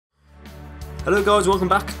Hello guys, welcome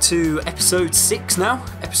back to episode 6 now.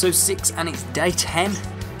 Episode 6 and it's day 10.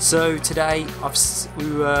 So today,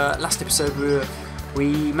 last episode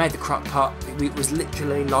we made the crock pot. It was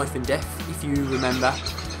literally life and death, if you remember.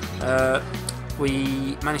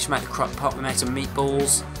 We managed to make the crock pot, we made some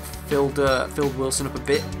meatballs, filled Wilson up a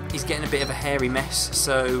bit. He's getting a bit of a hairy mess,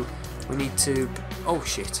 so we need to,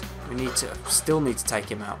 still need to take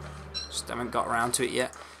him out. Just haven't got around to it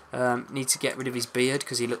yet. Need to get rid of his beard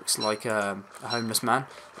because he looks like a homeless man.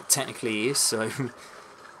 But technically he is, so it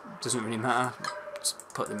doesn't really matter.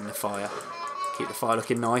 Just put them in the fire. Keep the fire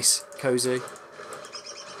looking nice, cosy.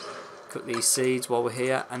 Cook these seeds while we're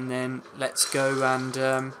here, and then let's go and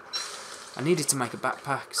I needed to make a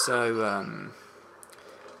backpack, so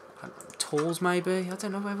tools maybe. I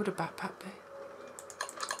don't know, where would a backpack be?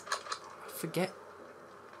 I forget.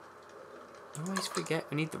 I always forget.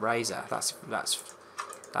 We need the razor. That's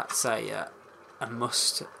a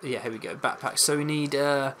must. Yeah, here we go. Backpack. So we need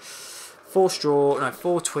 4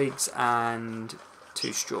 twigs and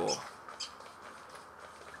 2 straw.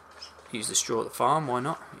 Use the straw at the farm. Why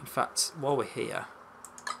not? In fact, while we're here,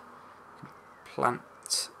 plant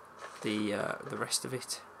the rest of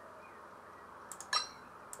it.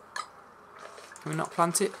 Can we not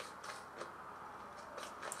plant it?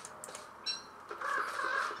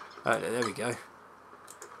 Oh, there we go.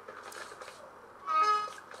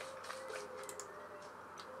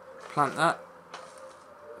 Plant that.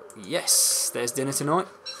 Yes, there's dinner tonight.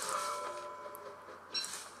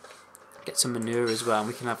 Get some manure as well, and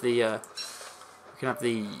we can have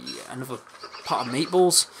another pot of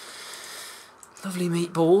meatballs. Lovely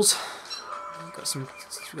meatballs. We've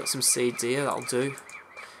got some seeds here. That'll do.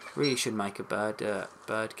 Really should make a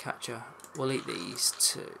bird catcher. We'll eat these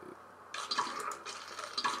too.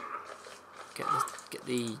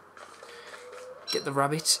 Get the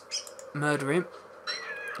rabbit. Murder him.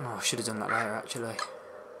 Oh, I should have done that later actually.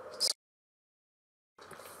 I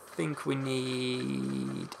think we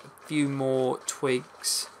need a few more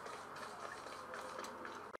twigs.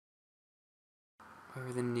 Where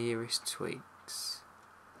are the nearest twigs?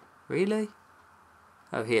 Really?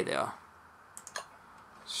 Oh, here they are.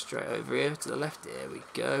 Straight over here to the left. There we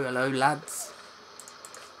go. Hello, lads.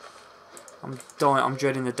 I'm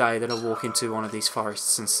dreading the day that I walk into one of these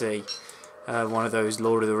forests and see one of those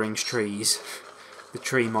Lord of the Rings trees. The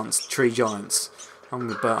tree giants.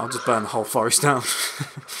 I'll just burn the whole forest down.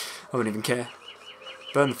 I wouldn't even care.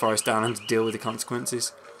 Burn the forest down and deal with the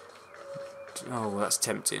consequences. Oh, well, that's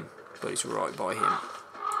tempting, but it's right by him.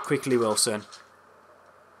 Quickly, Wilson.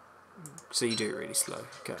 So you do it really slow.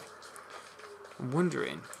 Okay. I'm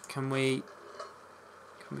wondering, can we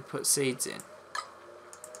put seeds in?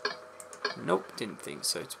 Nope, didn't think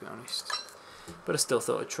so, to be honest. But I still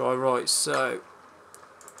thought I'd try. Right, so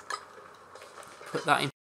put that in.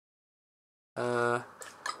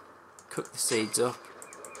 Cook the seeds up.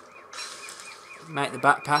 Make the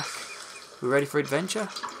backpack. We're ready for adventure.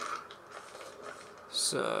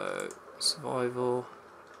 So survival.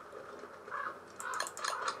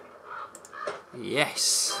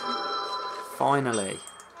 Yes. Finally.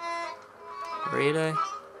 Really?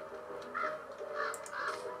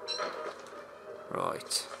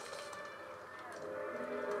 Right.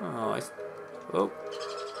 Alright. Oh.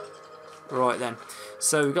 Right then.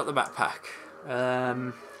 So we've got the backpack.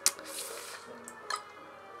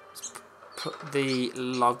 Put the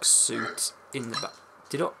log suit in the back.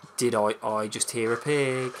 Did I just hear a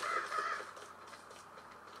pig?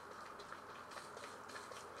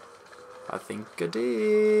 I think I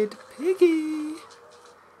did. Piggy.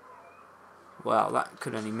 Well, that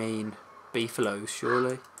could only mean beefaloes,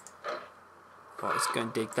 surely. Right, let's go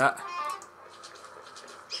and dig that.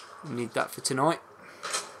 We need that for tonight.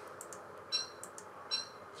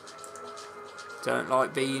 Don't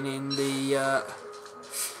like being in the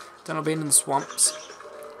swamps.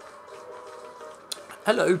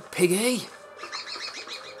 Hello, piggy.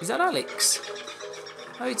 Is that Alex?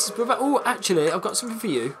 Oh, it's his brother. Oh, actually, I've got something for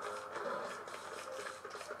you.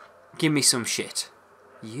 Give me some shit.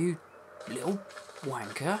 You little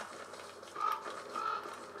wanker.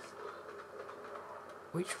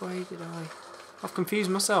 Which way did I... I've confused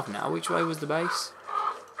myself now. Which way was the base?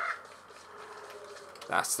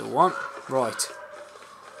 That's the one. Right.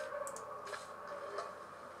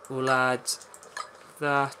 We'll add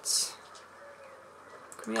that.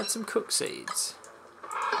 Can we add some cook seeds?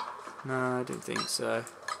 No, I don't think so.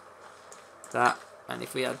 That. And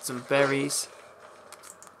if we add some berries...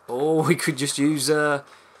 Oh, we could just use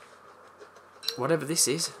whatever this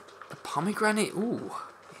is. A pomegranate. Ooh,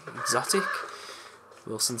 exotic.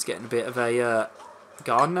 Wilson's getting a bit of a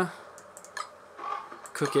gardener.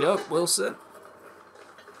 Cook it up, Wilson.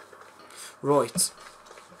 Right.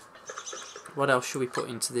 What else should we put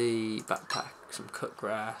into the backpack? Some cut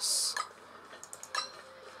grass.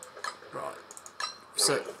 Right.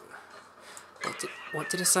 So, what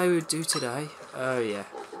did I say we would do today? Oh yeah.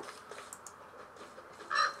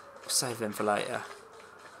 Save them for later.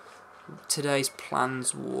 Today's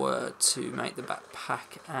plans were to make the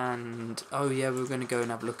backpack, and oh yeah, we were going to go and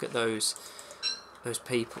have a look at those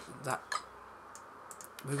people. That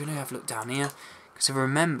we're going to have a look down here, because I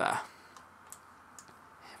remember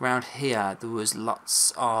around here there was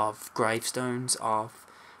lots of gravestones of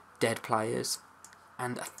dead players,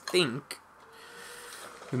 and I think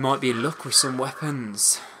we might be in luck with some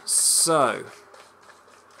weapons. So,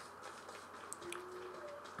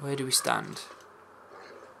 where do we stand?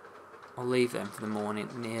 I'll leave them for the morning.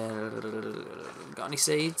 Yeah. Got any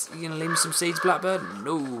seeds? You gonna leave me some seeds, Blackbird?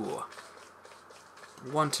 No.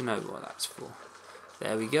 Want to know what that's for.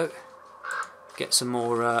 There we go. Get some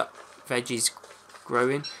more veggies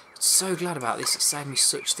growing. So glad about this. It saved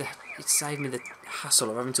me the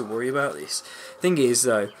hassle of having to worry about this. Thing is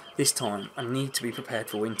though, this time I need to be prepared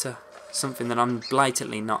for winter. Something that I'm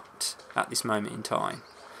blatantly not at this moment in time.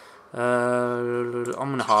 I'm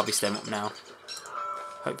gonna harvest them up now.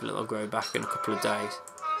 Hopefully they'll grow back in a couple of days.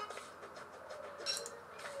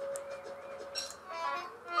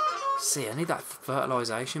 See, I need that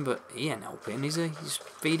fertilisation, but he ain't helping, is he? You just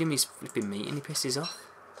feed him his flipping meat and he pisses off.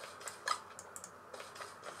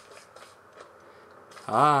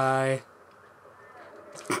 Hi.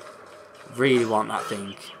 Really want that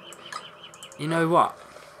thing. You know what?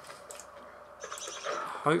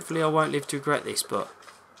 Hopefully I won't live to regret this, but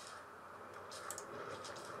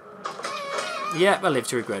yeah, I live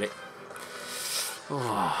to regret it.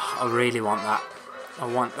 Oh, I really want that. I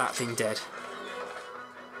want that thing dead.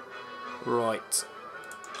 Right.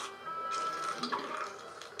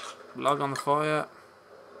 Log on the fire.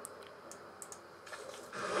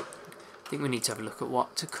 I think we need to have a look at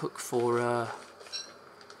what to cook for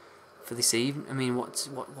this evening. I mean, what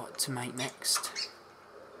to make next.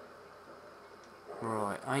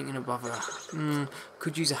 Right, I ain't gonna bother.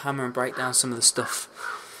 Could use a hammer and break down some of the stuff.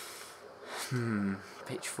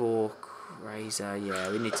 Pitchfork, razor,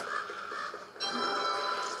 yeah, we need to...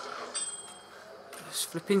 There's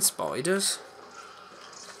flipping spiders.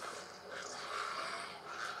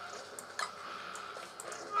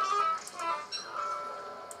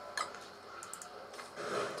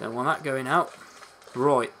 Don't want that going out.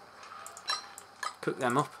 Right. Cook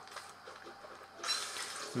them up.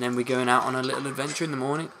 And then we're going out on a little adventure in the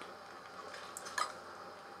morning.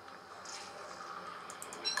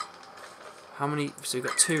 How many? So we've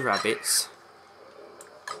got 2 rabbits.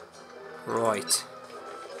 Right.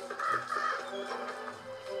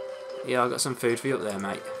 Yeah, I've got some food for you up there,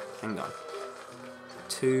 mate. Hang on.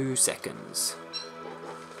 2 seconds.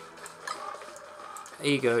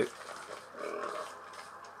 Here you go.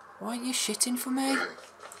 Why aren't you shitting for me?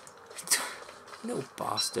 Little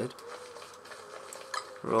bastard.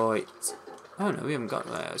 Right. Oh no, we haven't got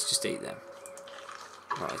that. Let's just eat them.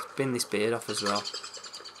 Right, let's bin this beard off as well.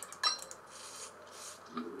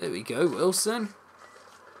 There we go, Wilson.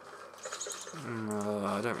 Oh,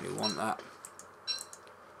 I don't really want that.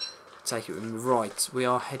 Take it with me. Right, we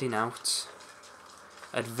are heading out.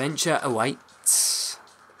 Adventure awaits.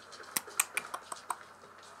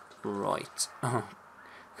 Right. Oh,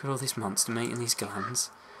 look at all this monster meat and these glands.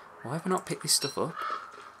 Why have I not picked this stuff up?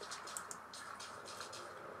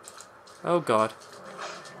 Oh god.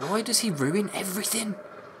 Why does he ruin everything?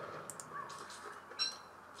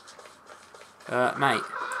 Mate.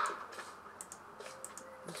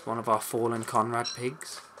 It's one of our fallen Conrad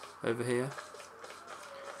pigs over here.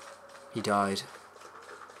 He died.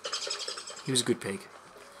 He was a good pig.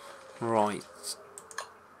 Right.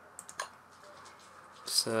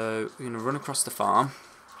 So we're going to run across the farm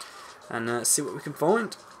and see what we can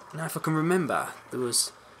find. Now if I can remember, there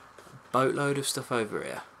was a boatload of stuff over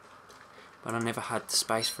here, but I never had the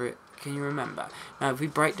space for it. Can you remember? Now if we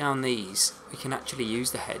break down these, we can actually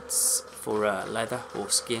use the heads for leather or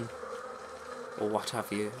skin or what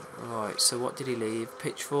have you. Right, so what did he leave?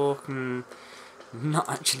 Pitchfork? Not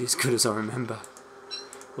actually as good as I remember.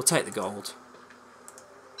 We'll take the gold.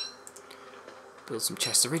 Build some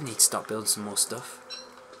chests. I really need to start building some more stuff.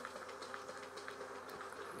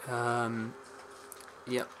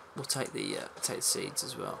 Yep, we'll take the seeds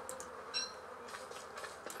as well.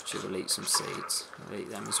 Actually, we'll eat some seeds. We'll eat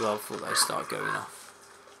them as well before they start going off.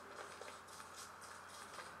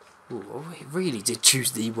 Ooh, I really did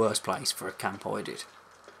choose the worst place for a camp, I did.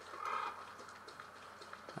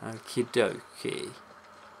 Okie dokie.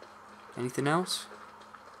 Anything else?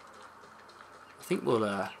 I think we'll,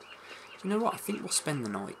 you know what, I think we'll spend the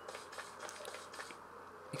night.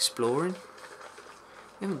 exploring.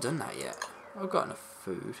 We haven't done that yet. I've got enough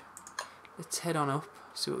food. Let's head on up,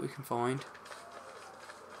 see what we can find.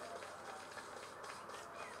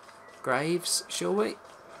 Graves, shall we?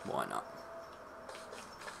 Why not?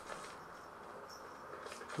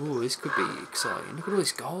 Ooh, this could be exciting. Look at all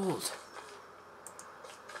this gold.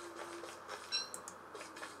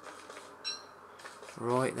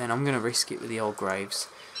 Right then, I'm going to risk it with the old graves.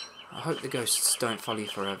 I hope the ghosts don't follow you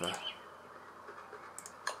forever.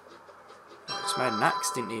 Just made an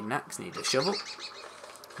axe, didn't need an axe, needed a shovel.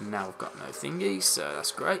 Now I've got no thingies, so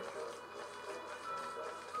that's great.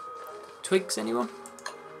 Twigs, anyone?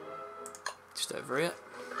 Just over here.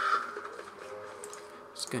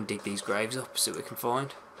 Just going to dig these graves up, see what we can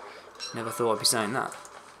find. Never thought I'd be saying that.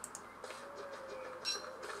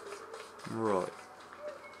 Right.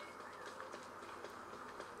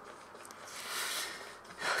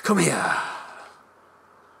 Come here!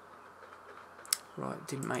 Right,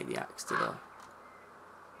 didn't make the axe, did I?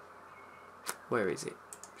 Where is it?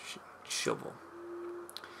 Shovel.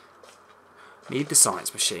 Need the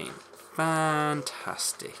science machine.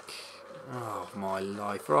 Fantastic. Oh, my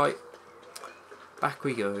life. Right. Back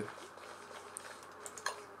we go.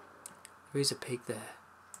 There is a pig there.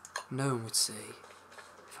 No one would see.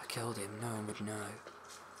 If I killed him, no one would know.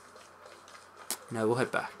 No, we'll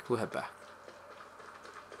head back. We'll head back.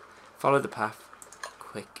 Follow the path.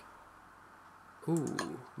 Quick.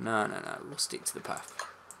 Ooh. No. We'll stick to the path.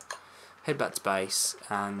 Head back to base,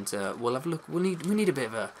 and we'll have a look. We need a bit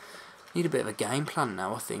of a game plan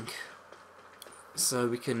now, I think, so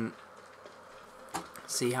we can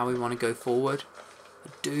see how we want to go forward. I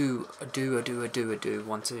do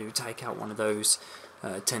want to take out one of those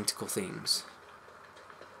tentacle things,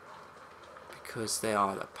 because they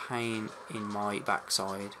are a pain in my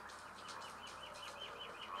backside.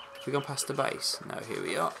 Have we gone past the base? No, here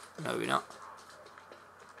we are. No, we're not.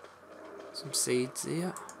 Some seeds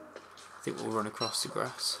here. I think we'll run across the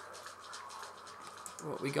grass.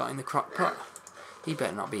 What we got in the crock pot? He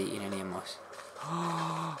better not be eating any of my...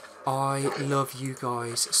 I love you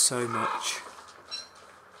guys so much.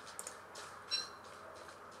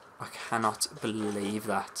 I cannot believe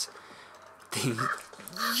that.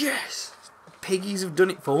 Yes! Piggies have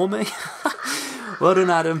done it for me. Well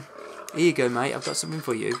done, Adam. Here you go, mate. I've got something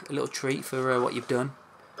for you. A little treat for what you've done.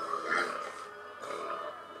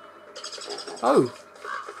 Oh!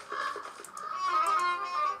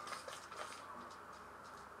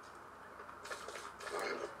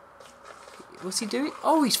 What's he doing?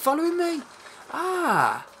 Oh, he's following me.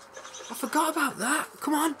 Ah, I forgot about that.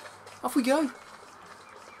 Come on, off we go.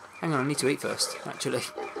 Hang on, I need to eat first, actually.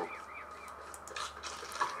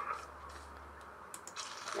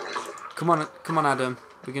 Come on, Adam.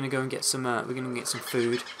 We're gonna go and get some. We're gonna get some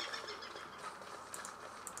food.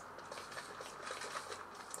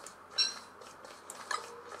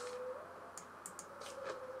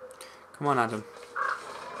 Come on, Adam.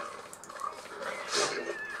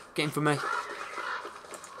 Get in for me.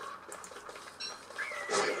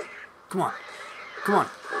 Come on. Come on.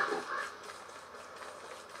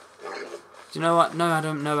 Do you know what? No,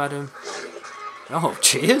 Adam. No, Adam. Oh,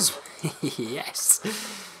 cheers. Yes.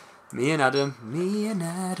 Me and Adam. Me and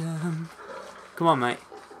Adam. Come on, mate.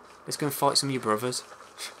 Let's go and fight some of your brothers.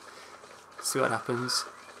 See what happens.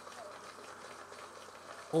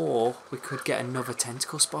 Or we could get another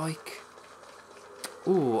tentacle spike.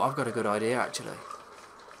 Ooh, I've got a good idea, actually.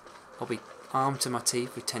 I'll be armed to my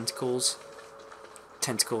teeth with tentacles.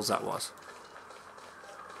 Tentacles, that was.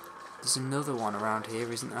 There's another one around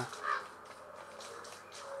here, isn't there?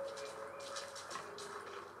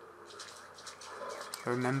 I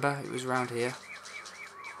remember it was around here.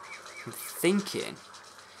 I'm thinking,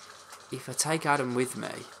 if I take Adam with me,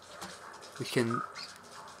 we can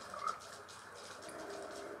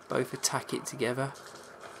both attack it together.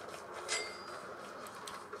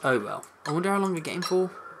 Oh well. I wonder how long we're getting for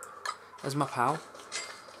as my pal.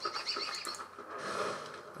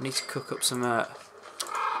 I need to cook up some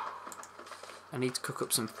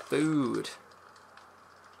food.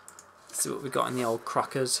 Let's see what we got in the old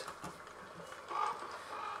crackers.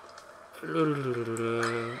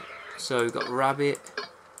 So we've got rabbit.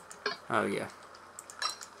 Oh yeah.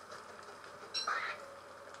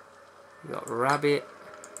 We got rabbit.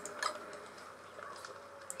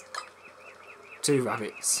 2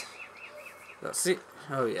 rabbits. That's it.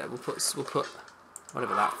 Oh yeah, we'll put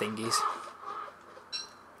whatever that thing is.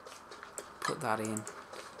 Put that in.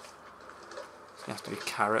 It's gonna have to be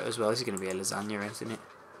carrot as well. This is gonna be a lasagna, isn't it?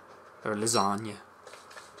 Or a lasagna.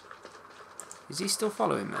 Is he still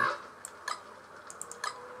following me?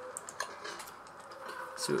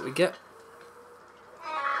 See what we get.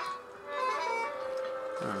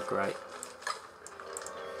 Oh, great.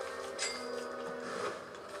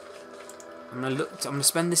 I'm gonna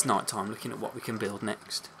spend this night time looking at what we can build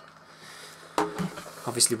next.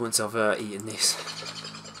 Obviously, once I've eaten this.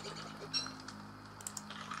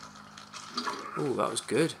 Oh, that was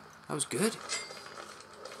good. That was good.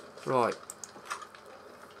 Right.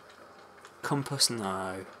 Compass,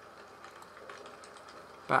 no.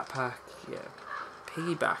 Backpack, yeah.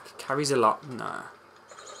 Piggyback carries a lot, no.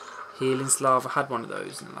 Healing Slav, I had one of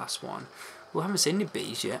those in the last one. Well, I haven't seen any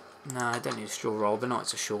bees yet. No, I don't need a straw roll. The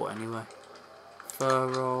nights are short anyway. Fur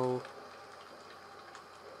roll.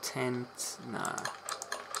 Tent, no.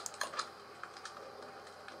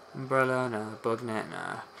 Umbrella, no. Bug net,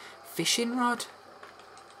 no. Fishing rod?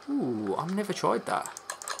 Ooh, I've never tried that.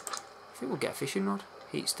 I think we'll get a fishing rod.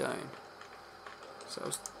 Heat stone.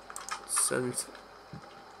 So,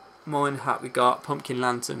 mine hat we got. Pumpkin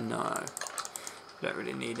lantern, no. Don't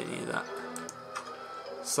really need any of that.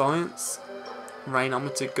 Science.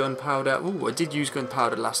 Rainometer, gunpowder. Ooh, I did use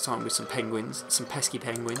gunpowder last time with some penguins. Some pesky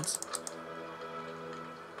penguins.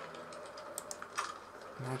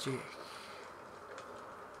 Magic.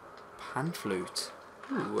 Pan flute.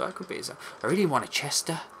 Ooh, that could be it. I really want a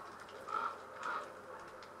Chester.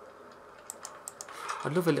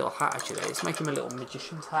 I'd love a little hat actually. Let's make him a little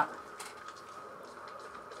magician's hat.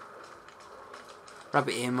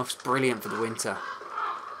 Rabbit earmuffs, brilliant for the winter.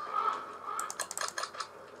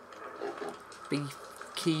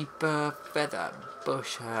 Beekeeper, feather,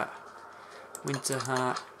 bush hat, winter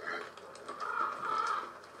hat.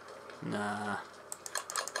 Nah.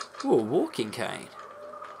 Ooh, walking cane.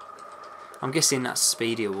 I'm guessing that's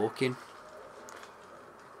speedier walking.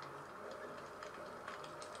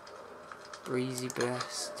 Breezy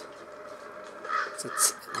vest.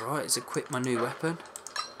 Right, let's equip my new weapon.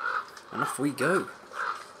 And off we go.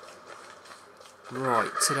 Right,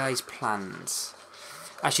 today's plans.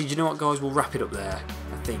 Actually, do you know what, guys? We'll wrap it up there.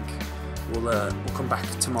 I think we'll come back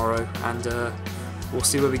tomorrow and we'll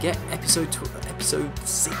see where we get. Episode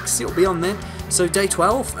 6. It'll be on then. So day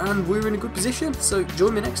 12, and we're in a good position. So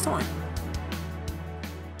join me next time.